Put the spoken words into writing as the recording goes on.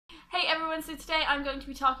Hey everyone, so today I'm going to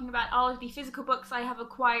be talking about all of the physical books I have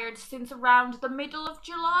acquired since around the middle of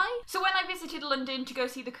July. So when I visited London to go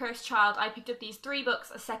see The Cursed Child, I picked up these 3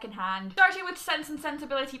 books second-hand. Starting with Sense and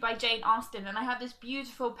Sensibility by Jane Austen, and I have this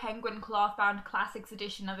beautiful penguin cloth-bound classics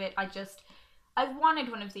edition of it. I've wanted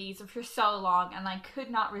one of these for so long and I could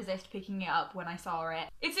not resist picking it up when I saw it.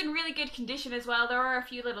 It's in really good condition as well. There are a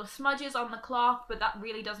few little smudges on the cloth, but that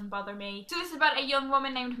really doesn't bother me. So this is about a young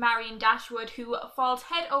woman named Marion Dashwood who falls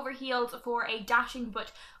head over heels for a dashing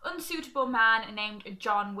but unsuitable man named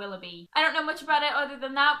John Willoughby. I don't know much about it other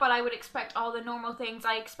than that, but I would expect all the normal things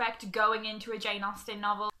I expect going into a Jane Austen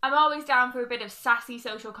novel. I'm always down for a bit of sassy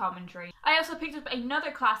social commentary. I also picked up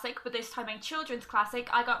another classic, but this time a children's classic.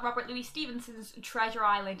 I got Robert Louis Stevenson's Treasure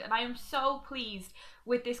Island, and I am so pleased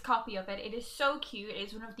with this copy of it. It is so cute. It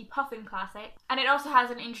is one of the Puffin classics, and it also has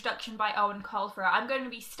an introduction by Owen Colfer. I'm going to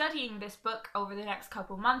be studying this book over the next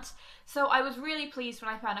couple months, so I was really pleased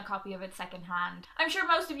when I found a copy of it secondhand. I'm sure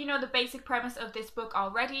most of you know the basic premise of this book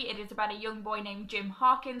already. It is about a young boy named Jim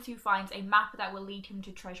Hawkins who finds a map that will lead him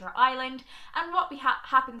to Treasure Island, and what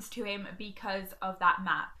happens to him because of that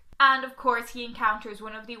map. And of course he encounters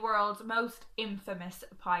one of the world's most infamous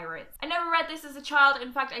pirates. I never read this as a child.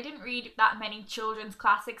 In fact, I didn't read that many children's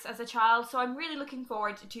classics as a child, so I'm really looking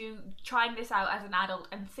forward to trying this out as an adult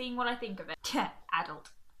and seeing what I think of it.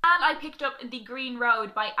 Adult. And I picked up The Green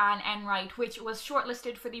Road by Anne Enright, which was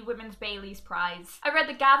shortlisted for the Women's Baileys Prize. I read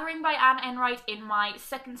The Gathering by Anne Enright in my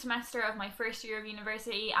second semester of my first year of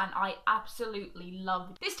university, and I absolutely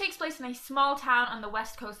loved it. This takes place in a small town on the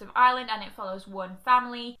west coast of Ireland, and it follows one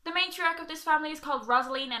family. The matriarch of this family is called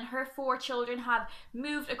Rosaline, and her 4 children have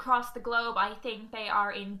moved across the globe. I think they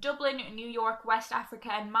are in Dublin, New York, West Africa,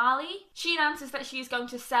 and Mali. She announces that she is going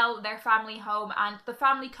to sell their family home, and the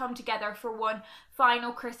family come together for one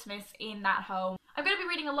final Christmas in that home. I'm going to be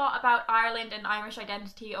reading a lot about Ireland and Irish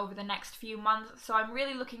identity over the next few months, so I'm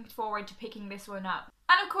really looking forward to picking this one up.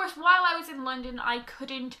 And of course, while I was in London, I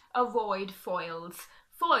couldn't avoid Foyles.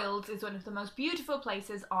 Foyles is one of the most beautiful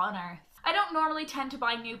places on earth. I don't normally tend to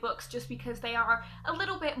buy new books just because they are a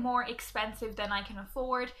little bit more expensive than I can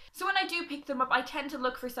afford. So when I do pick them up, I tend to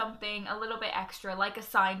look for something a little bit extra, like a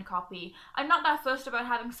signed copy. I'm not that fussed about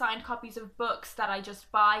having signed copies of books that I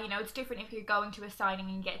just buy. You know, it's different if you're going to a signing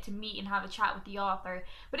and get to meet and have a chat with the author.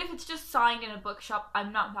 But if it's just signed in a bookshop,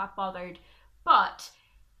 I'm not that bothered. But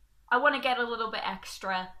I want to get a little bit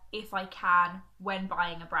extra if I can when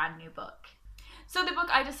buying a brand new book. So the book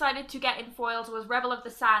I decided to get in foils was Rebel of the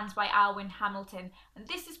Sands by Alwyn Hamilton, and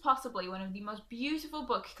this is possibly one of the most beautiful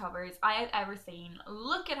book covers I have ever seen.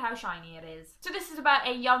 Look at how shiny it is. So this is about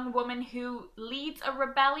a young woman who leads a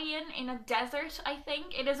rebellion in a desert, I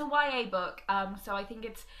think. It is a YA book, so I think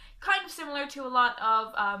it's kind of similar to a lot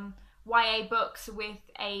of YA books with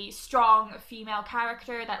a strong female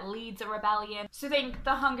character that leads a rebellion. So think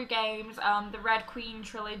The Hunger Games, the Red Queen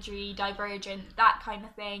trilogy, Divergent, that kind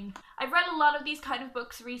of thing. I've read a lot of these kind of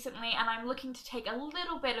books recently and I'm looking to take a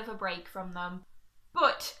little bit of a break from them.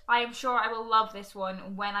 But I am sure I will love this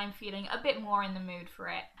one when I'm feeling a bit more in the mood for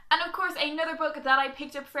it. And of course, another book that I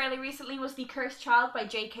picked up fairly recently was The Cursed Child by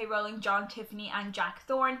J.K. Rowling, John Tiffany, and Jack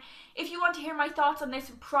Thorne. If you want to hear my thoughts on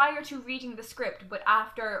this prior to reading the script, but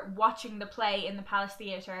after watching the play in the Palace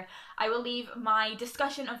Theatre, I will leave my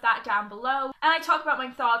discussion of that down below. And I talk about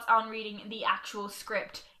my thoughts on reading the actual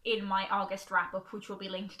script in my August wrap-up, which will be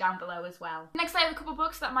linked down below as well. Next, I have a couple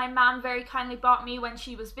books that my mum very kindly bought me when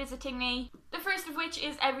she was visiting me. The first of which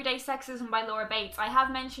is Everyday Sexism by Laura Bates. I have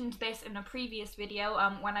mentioned this in a previous video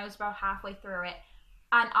when I was about halfway through it,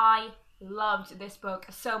 and I loved this book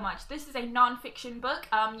so much. This is a non-fiction book.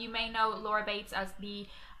 You may know Laura Bates as the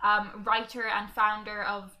writer and founder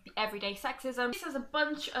of Everyday Sexism. This has a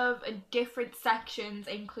bunch of different sections,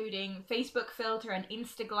 including Facebook filter and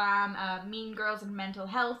Instagram, Mean Girls and mental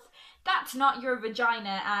health, That's Not Your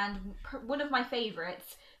Vagina, and one of my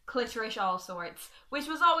favourites, Clitorish All Sorts, which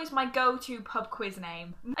was always my go-to pub quiz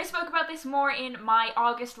name. I spoke about this more in my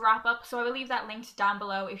August wrap-up, so I will leave that linked down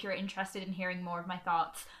below if you're interested in hearing more of my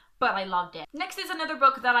thoughts. But I loved it. Next is another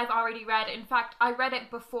book that I've already read. In fact, I read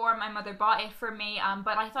it before my mother bought it for me,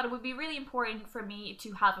 but I thought it would be really important for me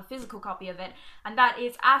to have a physical copy of it, and that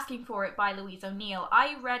is Asking for It by Louise O'Neill.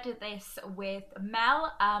 I read this with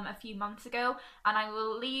Mel a few months ago, and I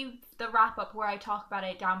will leave the wrap-up where I talk about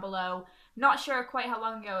it down below. Not sure quite how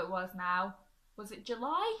long ago it was now. Was it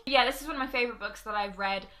July? Yeah, this is one of my favourite books that I've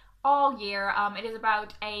read all year. It is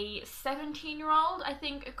about a 17-year-old, I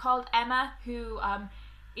think, called Emma, who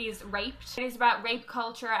is raped. It is about rape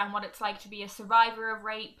culture and what it's like to be a survivor of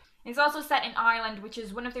rape. It's also set in Ireland, which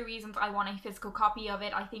is one of the reasons I want a physical copy of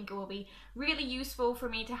it. I think it will be really useful for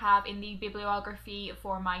me to have in the bibliography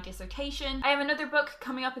for my dissertation. I have another book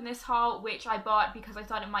coming up in this haul, which I bought because I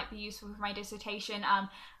thought it might be useful for my dissertation.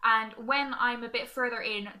 And when I'm a bit further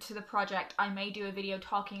into the project, I may do a video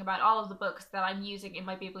talking about all of the books that I'm using in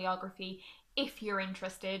my bibliography, if you're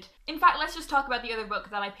interested. In fact, let's just talk about the other book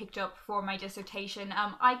that I picked up for my dissertation.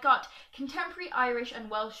 I got Contemporary Irish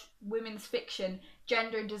and Welsh Women's Fiction,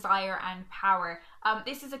 Gender, Desire and Power.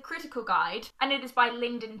 This is a critical guide, and it is by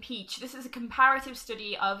Lyndon Peach. This is a comparative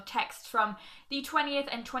study of texts from the 20th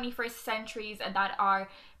and 21st centuries that are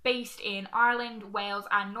based in Ireland, Wales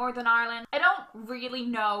and Northern Ireland. I don't really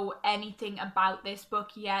know anything about this book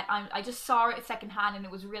yet. I just saw it secondhand and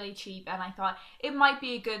it was really cheap, and I thought it might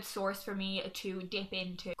be a good source for me to dip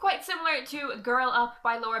into. Quite similar to Girl Up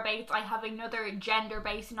by Laura Bates, I have another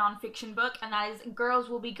gender-based non-fiction book, and that is Girls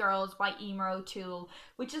Will Be Girls by Emer O'Toole,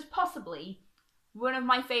 which is possibly one of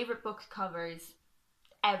my favourite book covers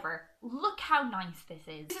ever. Look how nice this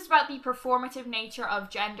is. This is about the performative nature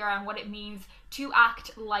of gender and what it means to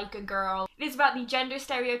act like a girl. It is about the gender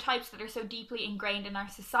stereotypes that are so deeply ingrained in our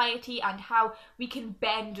society and how we can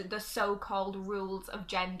bend the so-called rules of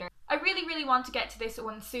gender. I really want to get to this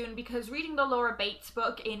one soon because reading the Laura Bates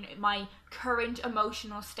book in my current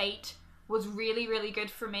emotional state was really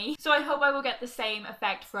good for me. So I hope I will get the same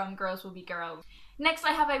effect from Girls Will Be Girls. Next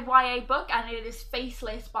I have a YA book, and it is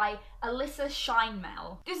Faceless by Alyssa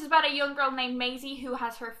Scheinmel. This is about a young girl named Maisie who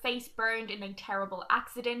has her face burned in a terrible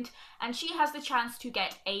accident, and she has the chance to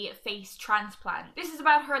get a face transplant. This is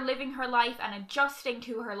about her living her life and adjusting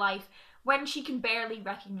to her life when she can barely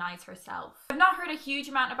recognize herself. I've not heard a huge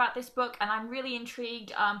amount about this book and I'm really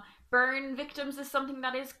intrigued. Burn victims is something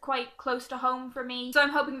that is quite close to home for me, so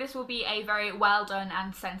I'm hoping this will be a very well done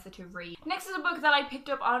and sensitive read. Next is a book that I picked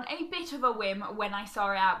up on a bit of a whim when I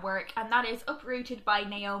saw it at work, and that is Uprooted by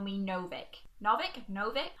Naomi Novik.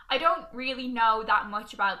 Novik? I don't really know that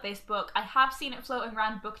much about this book. I have seen it floating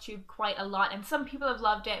around BookTube quite a lot, and some people have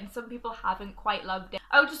loved it and some people haven't quite loved it.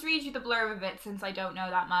 I'll just read you the blurb of it since I don't know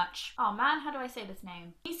that much. Oh man, how do I say this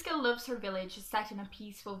name? Niska loves her village set in a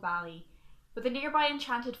peaceful valley, but the nearby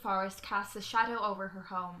enchanted forest casts a shadow over her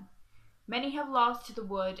home. Many have lost to the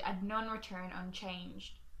wood and none return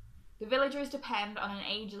unchanged. The villagers depend on an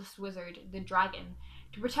ageless wizard, the dragon,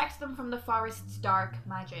 to protect them from the forest's dark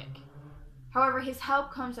magic. However, his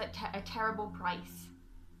help comes at a terrible price.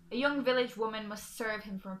 A young village woman must serve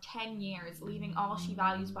him for 10 years, leaving all she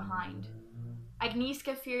values behind.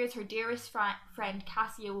 Agnieszka fears her dearest friend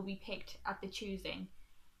Cassia will be picked at the choosing,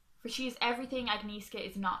 for she is everything Agnieszka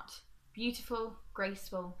is not: beautiful,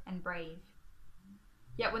 graceful, and brave.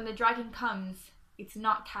 Yet when the dragon comes, it's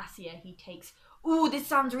not Cassia he takes. Ooh, this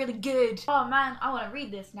sounds really good! Oh man, I want to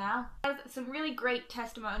read this now. It has some really great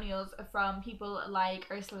testimonials from people like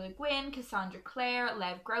Ursula Le Guin, Cassandra Clare,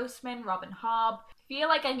 Lev Grossman, Robin Hobb. I feel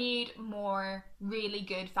like I need more really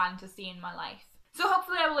good fantasy in my life. So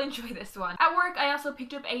hopefully I will enjoy this one. At work, I also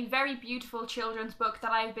picked up a very beautiful children's book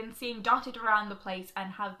that I've been seeing dotted around the place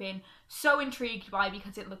and have been so intrigued by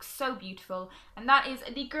because it looks so beautiful, and that is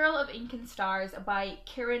The Girl of Ink and Stars by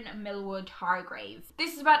Kieran Millwood Hargrave.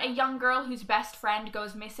 This is about a young girl whose best friend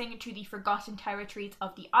goes missing to the forgotten territories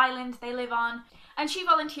of the island they live on, and she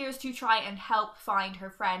volunteers to try and help find her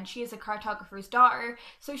friend. She is a cartographer's daughter,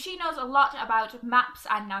 so she knows a lot about maps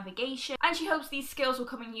and navigation, and she hopes these skills will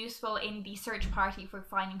come in useful in the search party for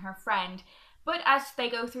finding her friend. But as they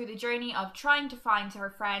go through the journey of trying to find her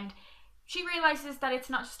friend, she realises that it's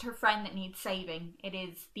not just her friend that needs saving, it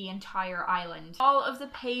is the entire island. All of the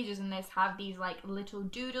pages in this have these like little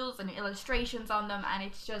doodles and illustrations on them, and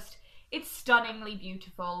it's stunningly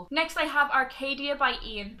beautiful. Next I have Arcadia by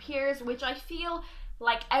Ian Pearce, which I feel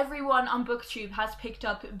like everyone on BookTube has picked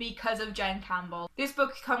up because of Jen Campbell. This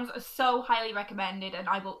book comes so highly recommended and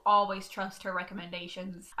I will always trust her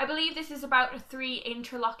recommendations. I believe this is about 3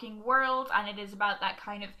 interlocking worlds, and it is about that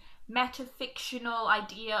kind of metafictional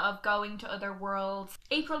idea of going to other worlds.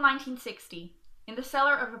 April 1960. In the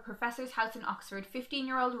cellar of a professor's house in Oxford,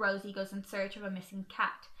 15-year-old Rosie goes in search of a missing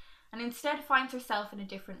cat, and instead finds herself in a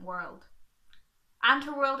different world.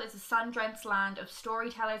 Anterworld is a sun-drenched land of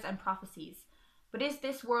storytellers and prophecies. But is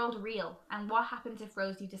this world real, and what happens if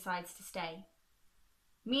Rosie decides to stay?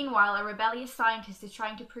 Meanwhile, a rebellious scientist is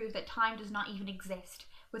trying to prove that time does not even exist,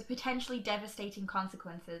 with potentially devastating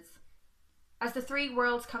consequences. As the 3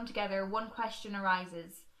 worlds come together, one question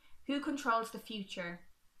arises: who controls the future?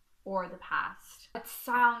 or the past. It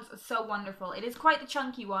sounds so wonderful. It is quite the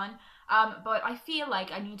chunky one, but I feel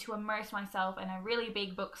like I need to immerse myself in a really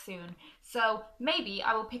big book soon, so maybe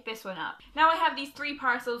I will pick this one up. Now I have these 3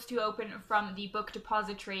 parcels to open from the book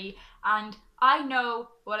depository, and I know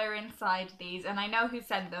what are inside these, and I know who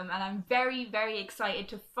sent them, and I'm very, very excited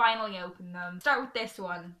to finally open them. Start with this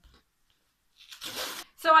one.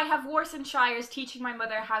 So I have Worcestershire's Teaching My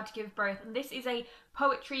Mother How to Give Birth, and this is a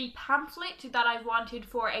poetry pamphlet that I've wanted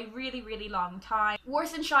for a really, really long time.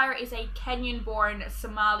 Worcestershire is a Kenyan-born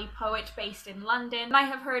Somali poet based in London, and I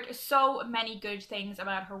have heard so many good things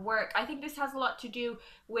about her work. I think this has a lot to do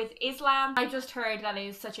with Islam. I just heard that it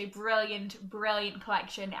is such a brilliant, brilliant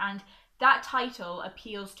collection, and that title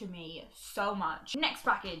appeals to me so much. Next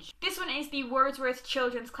package. This one is the Wordsworth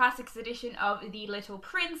Children's Classics edition of The Little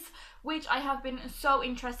Prince, which I have been so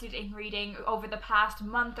interested in reading over the past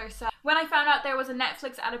month or so. When I found out there was a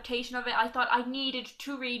Netflix adaptation of it, I thought I needed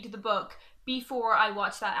to read the book before I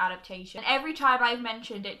watched that adaptation. And every time I've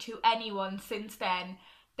mentioned it to anyone since then,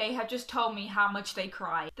 they have just told me how much they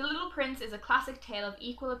cry. The Little Prince is a classic tale of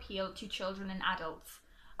equal appeal to children and adults.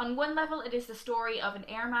 On one level, it is the story of an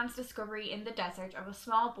airman's discovery in the desert of a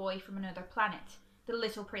small boy from another planet, the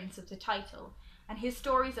Little Prince of the title, and his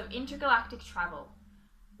stories of intergalactic travel.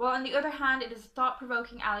 While on the other hand, it is a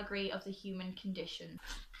thought-provoking allegory of the human condition.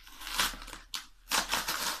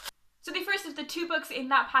 So the first of the 2 books in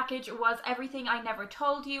that package was Everything I Never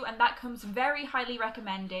Told You, and that comes very highly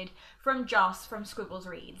recommended from Joss from Squibbles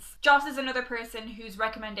Reads. Joss is another person whose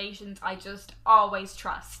recommendations I just always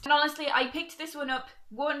trust. And honestly, I picked this one up,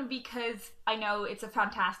 1, because I know it's a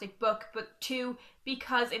fantastic book, but 2,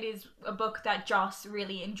 because it is a book that Joss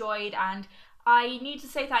really enjoyed, and I need to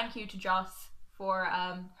say thank you to Joss for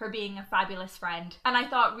her being a fabulous friend. And I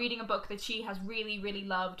thought reading a book that she has really, really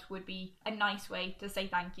loved would be a nice way to say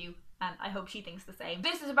thank you. And I hope she thinks the same.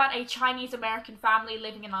 This is about a Chinese-American family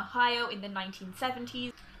living in Ohio in the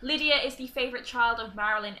 1970s. Lydia is the favourite child of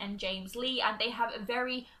Marilyn and James Lee, and they have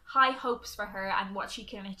very high hopes for her and what she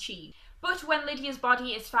can achieve. But when Lydia's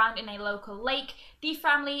body is found in a local lake, the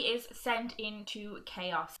family is sent into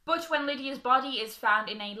chaos. But when Lydia's body is found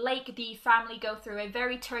in a lake, the family go through a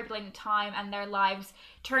very turbulent time and their lives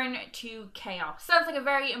turn to chaos. Sounds like a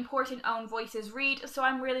very important Own Voices read, so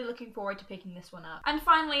I'm really looking forward to picking this one up. And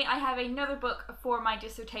finally, I have another book for my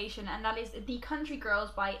dissertation, and that is The Country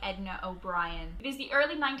Girls by Edna O'Brien. It is the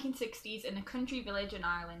early 1960s in a country village in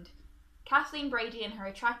Ireland. Kathleen Brady and her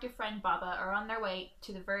attractive friend Baba are on their way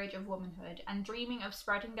to the verge of womanhood and dreaming of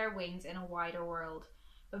spreading their wings in a wider world,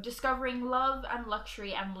 of discovering love and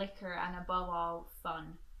luxury and liquor and above all,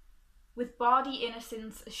 fun. With bawdy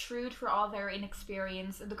innocence, shrewd for all their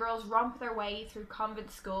inexperience, the girls romp their way through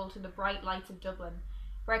convent school to the bright lights of Dublin,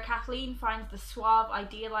 where Kathleen finds the suave,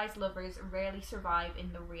 idealised lovers rarely survive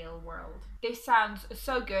in the real world. This sounds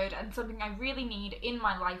so good and something I really need in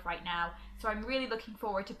my life right now, so I'm really looking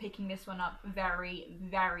forward to picking this one up very,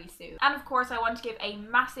 very soon. And of course, I want to give a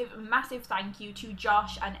massive, massive thank you to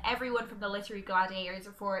Josh and everyone from the Literary Gladiators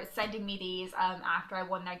for sending me these after I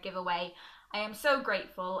won their giveaway. I am so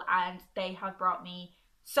grateful, and they have brought me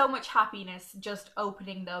so much happiness just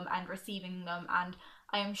opening them and receiving them, and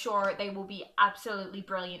I am sure they will be absolutely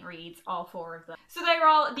brilliant reads, all 4 of them. So they are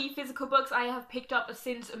all the physical books I have picked up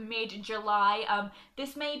since mid-July.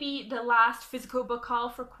 This may be the last physical book haul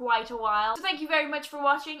for quite a while. So thank you very much for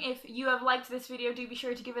watching. If you have liked this video, do be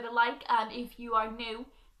sure to give it a like, and if you are new,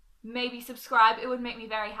 maybe subscribe. It would make me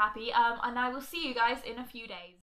very happy. And I will see you guys in a few days.